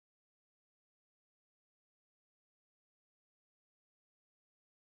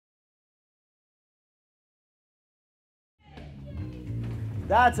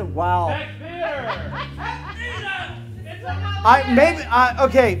That's a wow. Back there.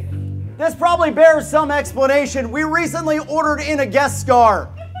 Okay. This probably bears some explanation. We recently ordered in a guest star.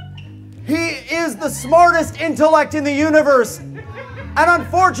 He is the smartest intellect in the universe. And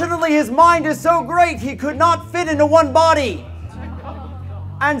unfortunately, his mind is so great, he could not fit into one body.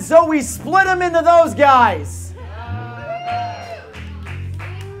 And so we split him into those guys.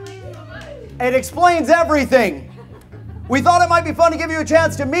 It explains everything. We thought it might be fun to give you a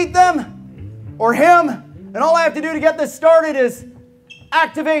chance to meet them, or him, and all I have to do to get this started is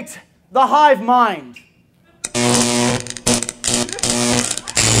activate the hive mind.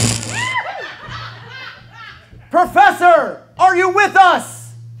 Professor, are you with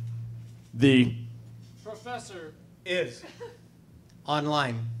us? The professor is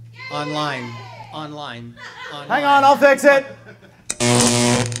online. Online. Hang on, I'll fix it.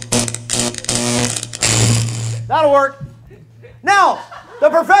 That'll work. Now, the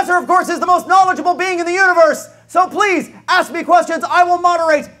professor, of course, is the most knowledgeable being in the universe. So please, ask me questions, I will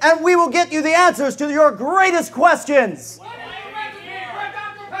moderate, and we will get you the answers to your greatest questions.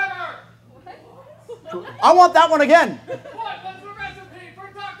 I want that one again. What's the recipe for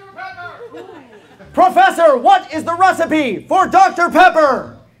Dr. Pepper? Professor, what is the recipe for Dr.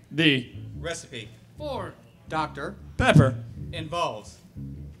 Pepper? The recipe for Dr. Pepper involves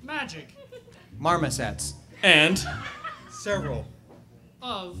magic marmosets and several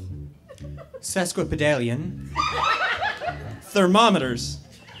of sesquipedalian thermometers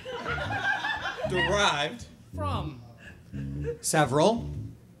derived from several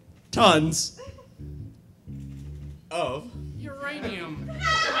tons of uranium.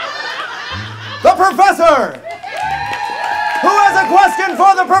 The professor! Who has a question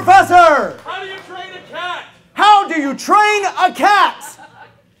for the professor? How do you train a cat? How do you train a cat?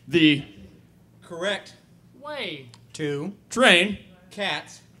 The correct way to train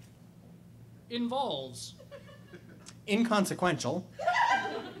cats involves inconsequential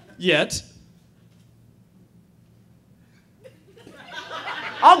yet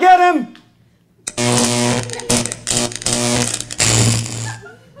I'll get him.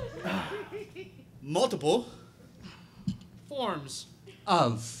 multiple forms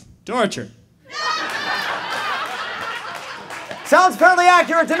of torture. Sounds fairly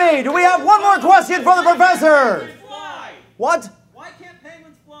accurate to me. Do we have one more question for the professor? fly. What? Why can't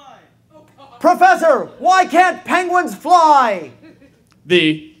penguins fly? Professor, why can't penguins fly?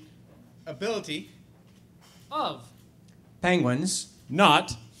 The Ability of penguins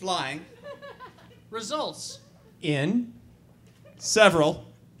not flying results in several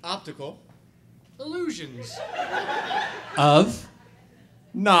optical illusions of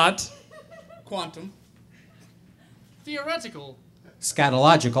not quantum theoretical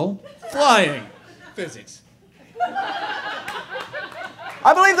scatological flying. physics.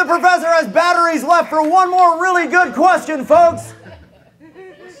 I believe the professor has batteries left for one more really good question, folks.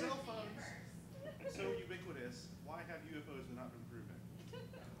 With cell phones so ubiquitous, why have UFOs not been proven?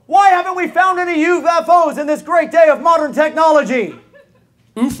 Why haven't we found any UFOs in this great day of modern technology?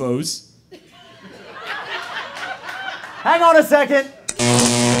 UFOs. Hang on a second.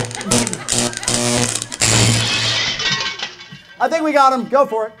 I think we got him. Go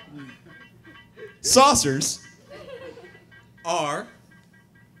for it. Saucers Are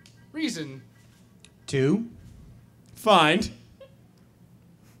reason to find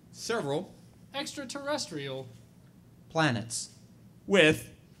several extraterrestrial planets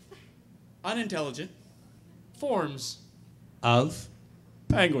with unintelligent forms of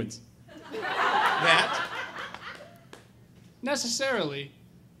penguins that necessarily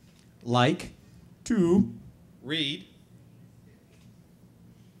like to read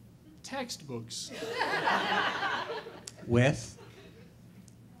textbooks with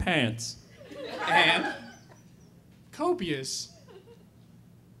pants and copious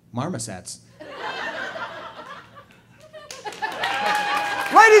marmosets.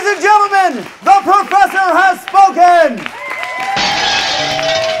 Ladies and gentlemen, the professor has spoken.